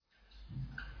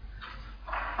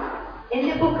in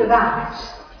the book of Acts,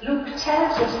 Luke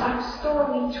tells us that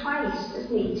story twice,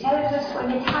 doesn't he? He tells us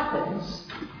when it happens,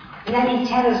 and then he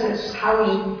tells us how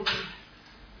he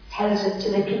tells it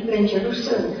to the people in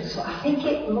Jerusalem. So I think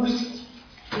Luke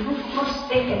must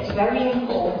think it's very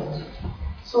important.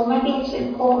 So maybe it's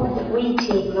important that we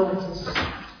take notice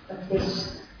of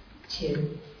this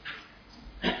too.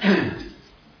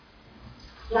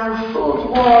 Now, food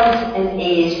was and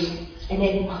is an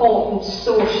important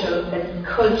social and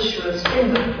cultural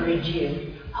symbol for a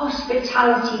Jew.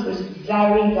 Hospitality was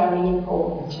very, very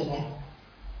important to them.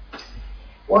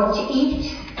 What to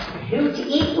eat, who to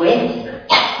eat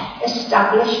with,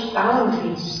 established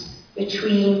boundaries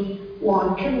between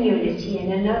one community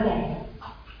and another.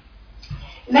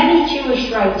 Many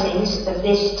Jewish writings of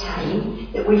this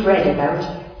time that we've read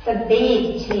about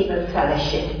forbade table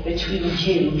fellowship between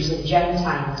Jews and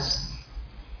Gentiles.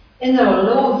 And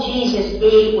although Jesus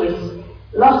ate with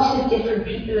lots of different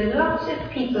people, and lots of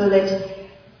people that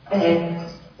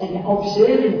an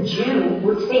observant Jew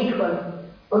would think were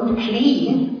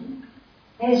unclean,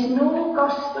 there's no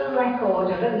gospel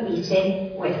record of him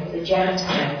eating with the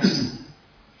Gentiles.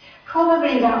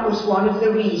 Probably that was one of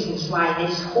the reasons why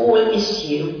this whole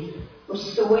issue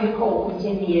was so important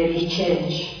in the early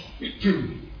church.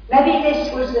 Maybe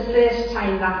this was the first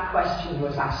time that question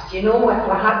was asked. You know, we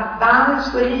had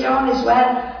bands with it on as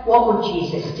well. What would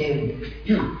Jesus do?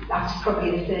 That's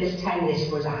probably the first time this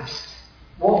was asked.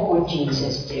 What would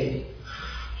Jesus do?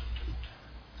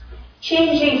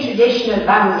 Changing traditional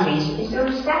boundaries is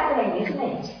unsettling, isn't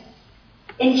it?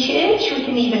 In church we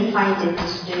can even find it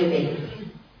disturbing.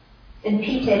 And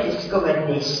Peter discovered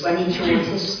this when he told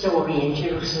his story in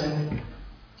Jerusalem.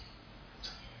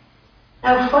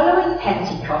 Now, following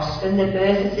Pentecost and the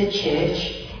birth of the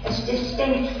church, as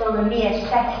distinct from a mere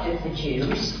sect of the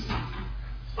Jews,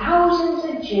 thousands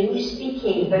of Jews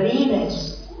became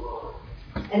believers.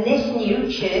 And this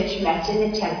new church met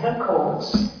in the temple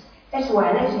courts, as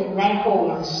well as in their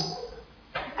homes.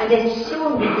 And it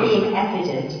soon became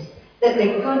evident that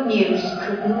the good news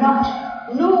could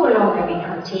no longer be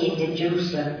contained in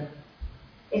Jerusalem.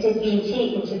 It had been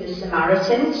taken to the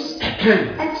Samaritans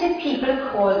and to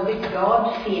people called the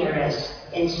God-fearers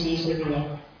in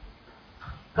Caesarea.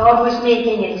 God was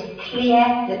making it clear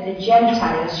that the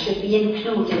Gentiles should be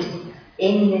included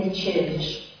in the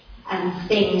church, and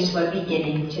things were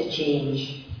beginning to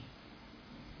change.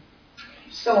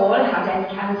 Saul had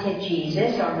encountered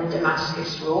Jesus on the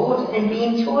Damascus road and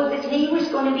been told that he was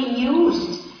going to be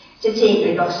used to take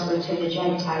the gospel to the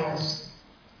Gentiles.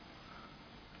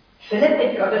 Philip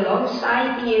had got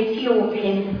alongside the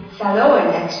Ethiopian fellow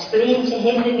and explained to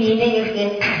him the meaning of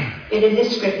the bit of the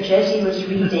scriptures he was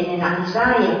reading in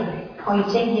Isaiah,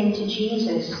 pointing him to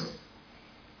Jesus.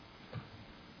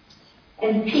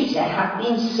 And Peter had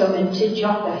been summoned to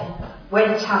Joppa,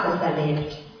 where Tabitha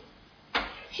lived.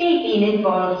 She'd been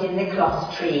involved in the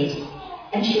cloth trade,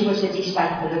 and she was a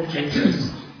disciple of Jesus.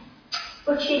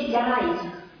 But she'd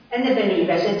died, and the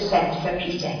believers had sent for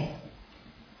Peter.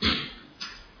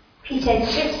 Peter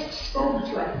just spoke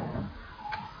to her.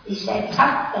 He said,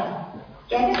 "Tabitha,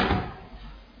 get up."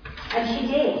 And she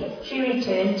did. She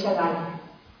returned to life.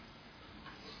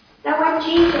 Now, when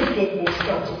Jesus did this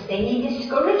sort of thing, he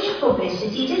discouraged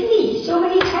publicity, didn't he? So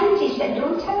many times he said,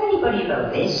 "Don't tell anybody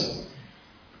about this."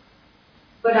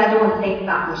 But I don't think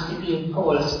that was to be in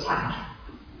Paul's tack.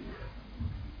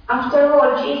 After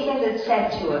all, Jesus had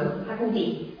said to him, hadn't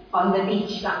he, on the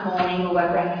beach that morning over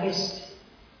breakfast,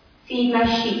 "Feed my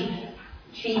sheep,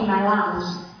 feed my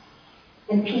lambs."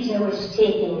 And Peter was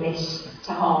taking this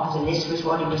to heart, and this was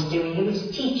what he was doing. He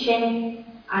was teaching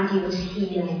and he was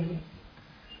healing.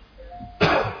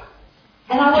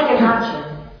 And I would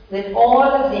imagine that all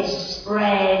of this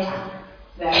spread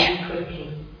very quickly.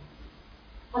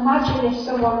 Imagine if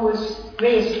someone was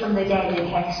raised from the dead in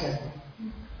Hexham.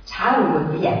 Town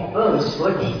would be a buzz,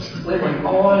 wouldn't it? We would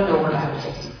all know about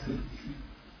it.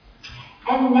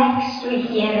 And next we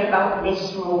hear about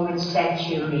this Roman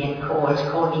centurion called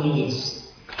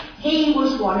Cornelius. He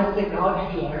was one of the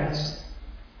God-fearers.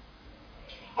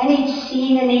 And he'd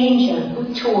seen an angel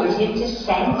who told him to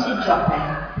send to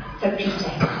Joppa for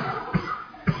Peter.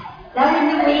 Now,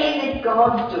 in the way that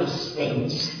God does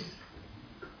things,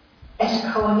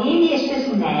 as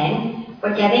Cornelius' men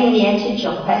were getting near to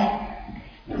Joppa,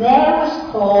 there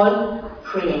was Paul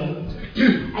praying,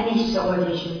 and he saw a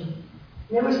vision.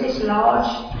 There was this large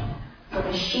sort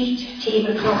of sheet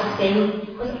tablecloth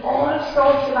thing with all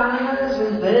sorts of animals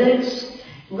and birds,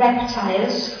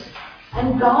 reptiles,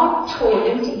 and God told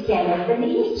him to get up and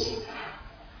eat.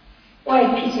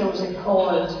 Why, Peter was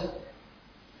appalled.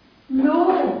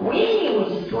 No way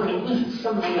was he going to eat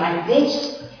something like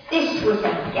this. This was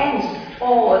against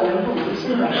all the rules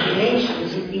and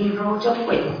regulations he'd been brought up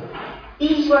with.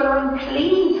 These were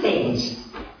unclean things.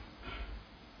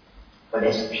 But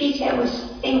as Peter was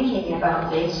thinking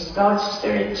about this, God's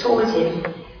Spirit told him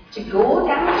to go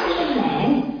down to the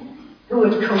men who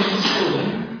had come to see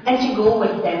him and to go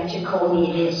with them to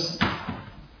Cornelius.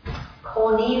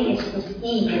 Cornelius was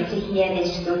eager to hear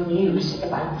this good news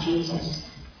about Jesus.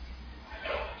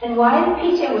 And while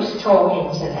Peter was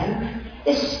talking to them,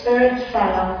 the Spirit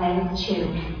fell on them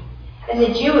too. And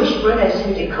the Jewish brothers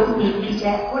who'd accompanied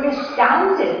Peter were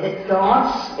astounded that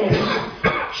God's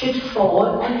Spirit should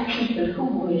fall on people who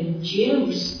weren't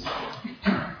Jews.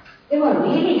 They were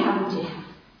really having to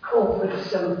cope with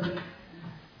some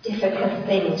difficult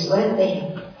things, weren't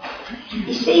they?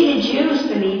 You see, the Jews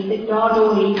believed that God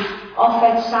only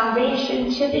offered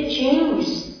salvation to the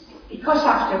Jews, because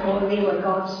after all, they were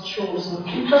God's chosen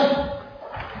people.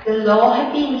 The law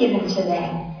had been given to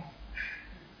them.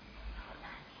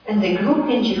 And the group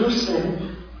in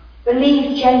Jerusalem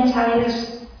believed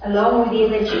Gentiles, along with the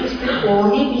other Jews, could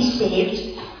only be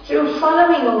saved through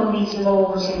following all these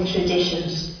laws and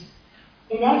traditions.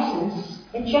 In essence,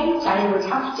 a Gentile would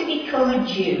have to become a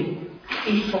Jew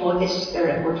before the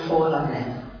Spirit would fall on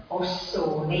them, or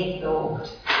so they thought.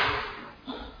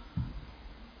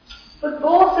 But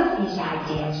both of these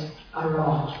ideas are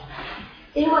wrong.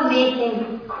 They were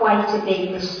making quite a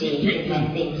big mistake in their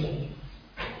thinking.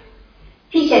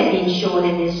 Peter had been shown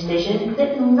in this vision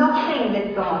that nothing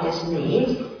that God has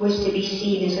made was to be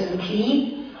seen as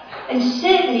unclean, and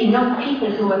certainly not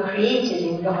people who were created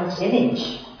in God's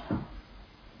image.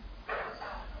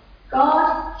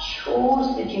 God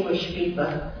chose the Jewish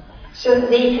people so that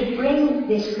they could bring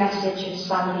this message of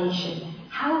salvation,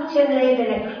 how to live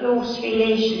in a close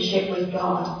relationship with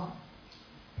God.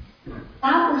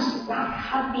 That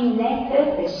had been their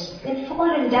purpose. They'd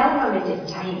fallen down on it at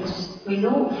times, we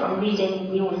know from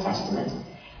reading the Old Testament.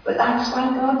 But that's why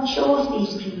God chose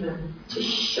these people, to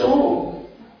show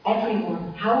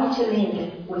everyone how to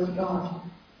live with God.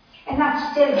 And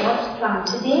that's still God's plan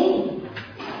today,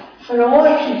 for all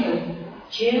people,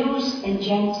 Jews and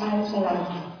Gentiles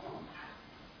alike.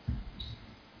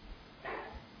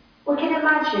 We can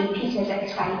imagine Peter's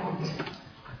excitement.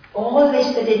 All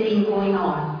this that had been going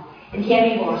on. And here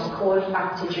he was, called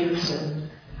back to Jerusalem.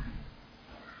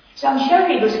 So I'm sure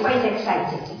he was quite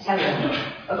excited to tell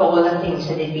them of all the things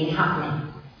that had been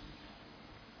happening.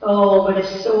 Oh, but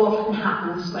as so often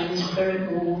happens when the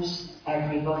Spirit moves,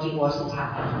 everybody wasn't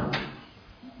happy.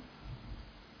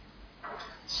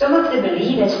 Some of the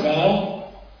believers there,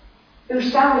 who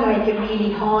sound like a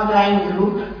really hardline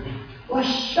group, were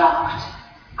shocked,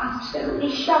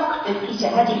 absolutely shocked that Peter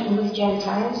had eaten with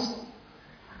Gentiles.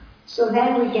 So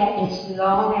then we get this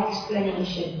long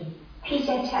explanation.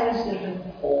 Peter tells them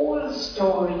the whole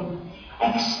story,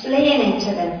 explaining to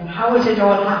them how it had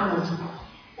all happened,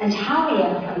 and how he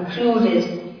had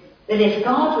concluded that if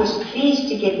God was pleased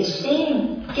to give the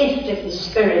same gift of the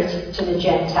Spirit to the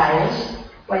Gentiles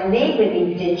when they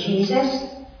believed in Jesus,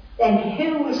 then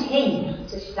who was he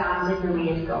to stand in the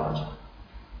way of God?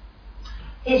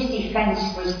 His defence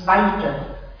was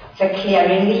vital for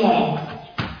clearing the air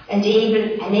and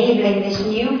enabling this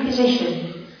new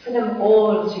position for them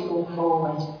all to go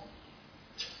forward,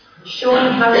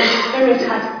 showing how the Spirit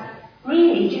had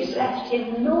really just left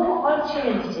him no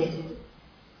alternative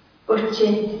but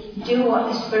to do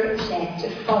what the Spirit said,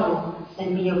 to follow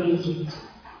and be obedient.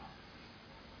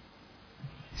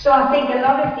 So I think a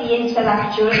lot of the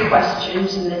intellectual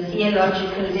questions and the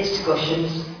theological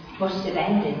discussions must have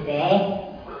ended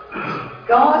there.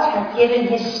 God had given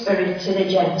his Spirit to the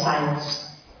Gentiles.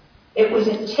 It was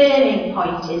a turning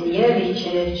point in the early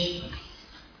church,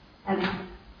 and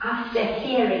after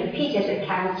hearing Peter's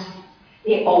account,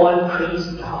 they all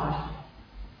praised God.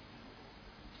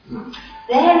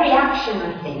 Their reaction,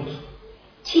 I think,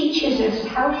 teaches us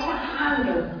how to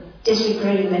handle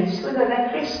disagreements with other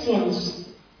Christians.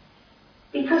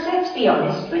 Because let's be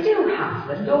honest, we do have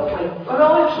them, don't we? We're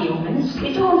all humans,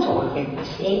 we don't all think the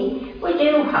same, we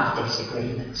do have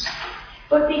disagreements.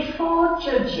 But before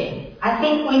judging, I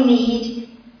think we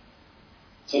need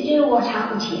to do what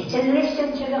happened here, to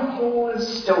listen to the whole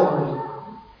story.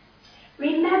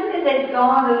 Remember that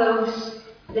God loves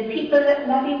the people that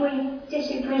maybe we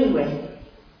disagree with.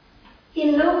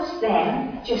 He loves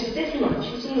them just as much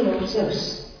as he loves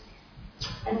us.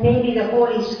 And maybe the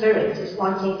Holy Spirit is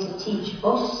wanting to teach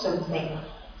us something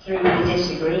through the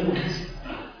disagreement.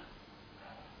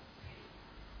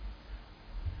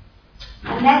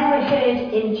 And then we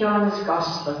heard in John's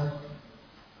Gospel,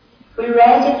 we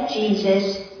read of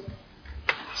Jesus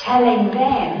telling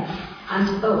them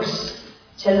and us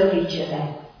to love each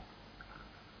other.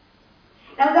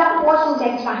 Now that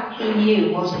wasn't exactly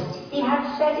new, was it? He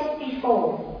had said it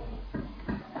before.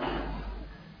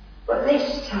 But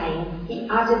this time he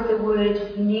added the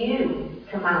word new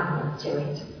commandment to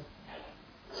it.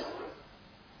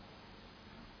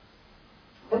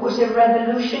 It was a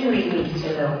revolutionary way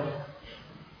to love.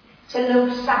 To love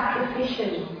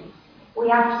sacrificially. We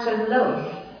have to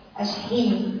love as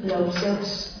he loves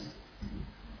us.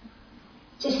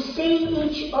 To see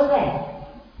each other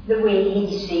the way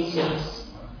he sees us.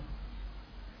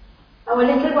 Now a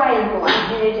little while ago I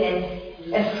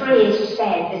heard a phrase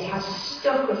said that has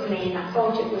stuck with me, and I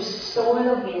thought it was so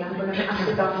lovely, and I'm going to pass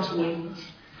it on to you.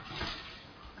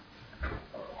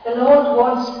 The Lord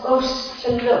wants us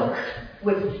to look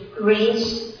with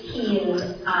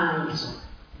grace-healed eyes.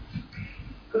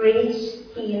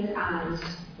 Grace-healed eyes.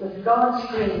 With God's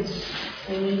grace,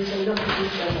 we need to look at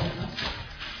each other.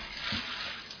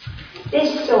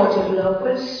 This sort of love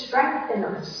will strengthen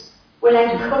us, will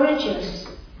encourage us,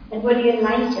 and will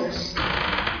unite us.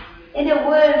 In a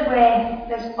world where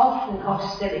there's often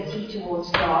hostility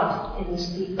towards God and his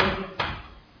people.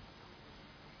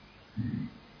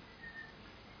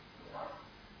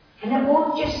 And it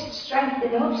won't just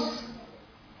strengthen us,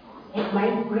 it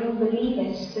might bring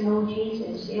believers to know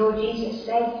Jesus. You know, Jesus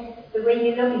said, the way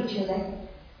you love each other,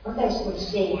 others will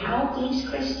say, how these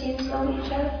Christians love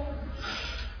each other.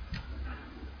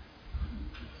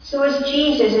 So as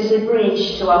Jesus is a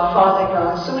bridge to our Father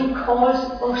God, so he calls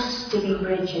us to be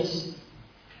bridges,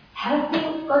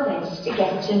 helping others to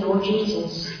get to know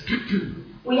Jesus.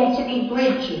 We are to be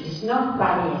bridges, not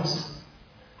barriers.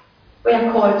 We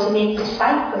are called to make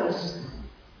disciples,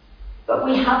 but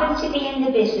we haven't to be in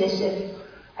the business of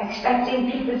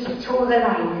expecting people to toe the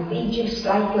line and be just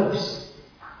like us.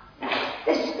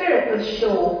 The Spirit will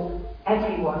show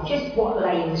everyone just what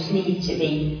lines need to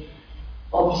be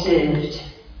observed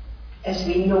as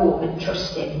we know and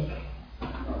trust him.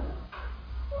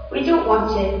 We don't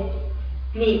want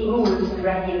to make rules and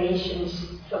regulations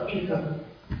for people.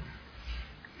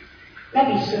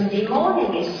 Maybe Sunday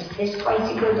morning is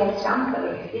quite a good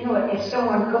example. You know, if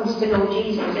someone comes to know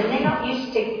Jesus and they're not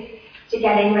used to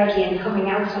getting ready and coming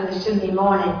out on a Sunday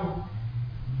morning,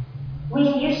 we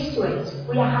are used to it.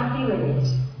 We are happy with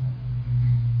it.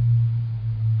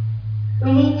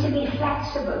 We need to be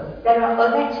flexible. There are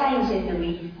other times in the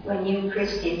week when new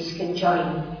Christians can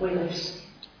join with us.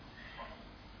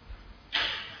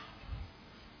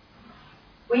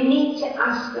 We need to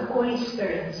ask the Holy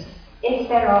Spirit if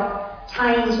there are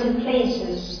times and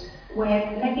places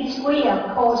where maybe we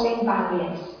are causing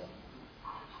barriers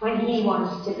when he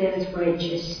wants to build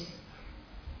bridges.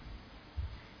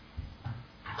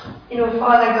 You know,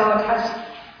 Father God has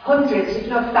hundreds, if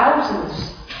not thousands,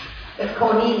 of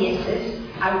Corneliuses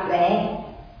out there,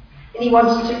 and he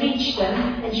wants to reach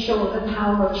them and show them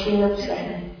how much he loves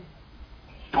them.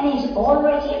 And he's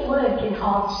already at work in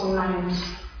hearts and minds.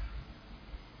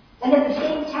 And at the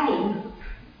same time,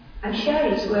 I'm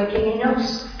sure he's working in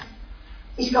us.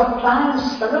 He's got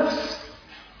plans for us,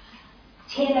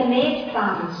 tailor-made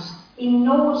plans. He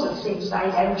knows us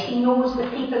inside out. He knows the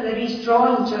people that he's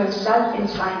drawing to himself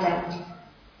inside out.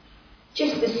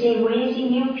 Just the same way as he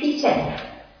knew Peter.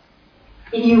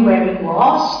 He knew where he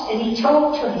was, and he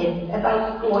talked to him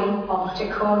about going off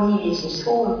to Cornelius'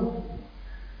 home.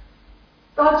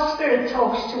 God's Spirit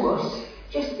talks to us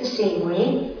just the same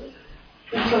way.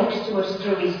 He talks to us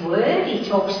through his word, he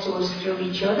talks to us through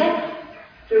each other,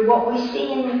 through what we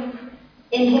see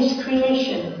in his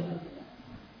creation.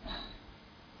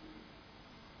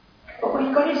 But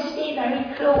we've got to stay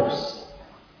very close.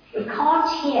 We can't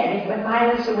hear if we're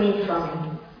miles away from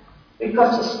him. We've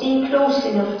got to stay close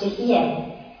enough to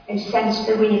hear and sense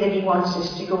the way that he wants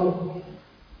us to go.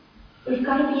 We've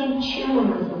got to be in tune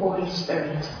with the Holy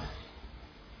Spirit.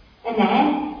 And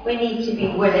then we need to be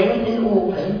willing and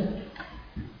open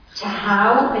to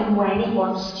how and when he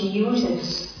wants to use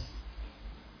us.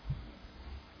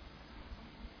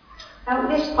 Now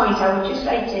at this point I would just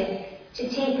like to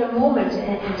take a moment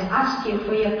and ask you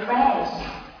for your prayers.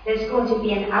 There's going to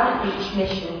be an outreach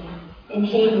mission in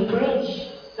Hayden Bridge,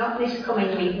 not this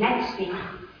coming week, next week.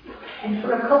 And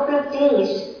for a couple of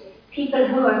days, people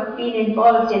who have been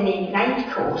involved in the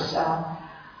Ignite course are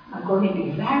going to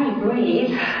be very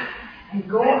brave and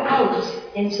go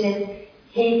out into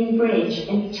Hayden Bridge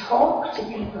and talk to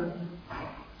people,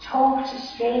 talk to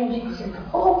strangers, and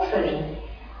hopefully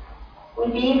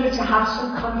we'll be able to have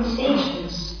some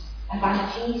conversations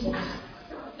about Jesus.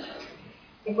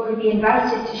 They're going to be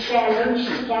invited to share lunch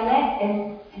together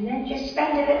and then just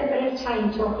spend a little bit of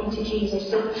time talking to Jesus.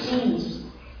 So please,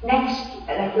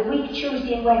 the week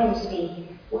Tuesday and Wednesday,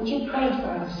 would you pray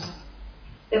for us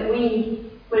that we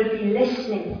will be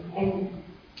listening and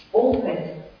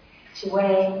open to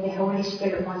where the Holy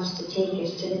Spirit wants to take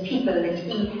us, to the people that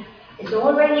He is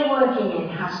already working in,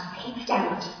 has picked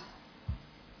out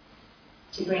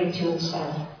to bring to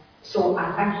Himself. So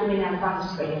I thank you in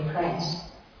advance for your prayers.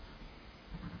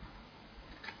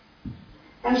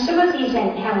 Now, some of these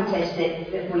encounters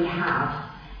that we have,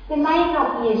 they might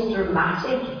not be as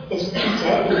dramatic as Peter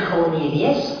and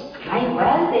Cornelius. It might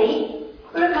well be,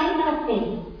 but it might not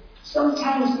be.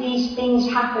 Sometimes these things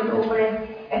happen over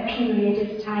a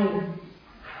period of time.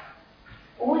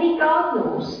 Only God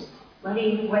knows whether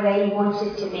He wants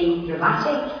it to be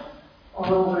dramatic or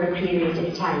over a period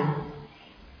of time.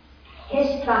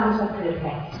 His plans are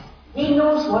perfect. He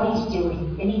knows what He's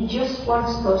doing, and He just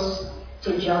wants us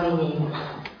to join in.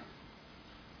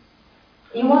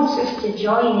 He wants us to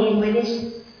join in with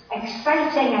this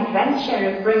exciting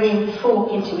adventure of bringing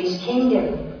folk into His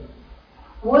kingdom,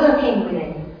 working with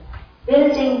Him,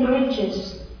 building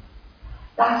bridges.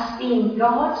 That's been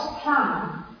God's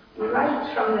plan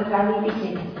right from the very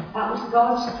beginning. That was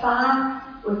God's plan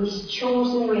with His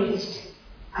chosen race,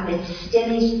 and it's still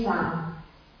His plan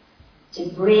to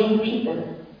bring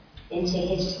people into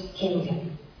His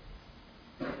kingdom.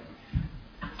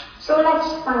 So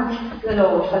let's thank the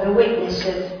Lord for the witness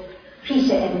of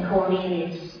Peter and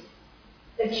Cornelius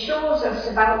that shows us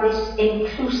about this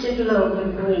inclusive love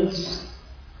and grace,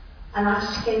 and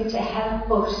ask Him to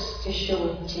help us to show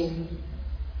it too.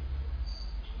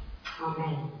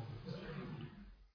 Amen.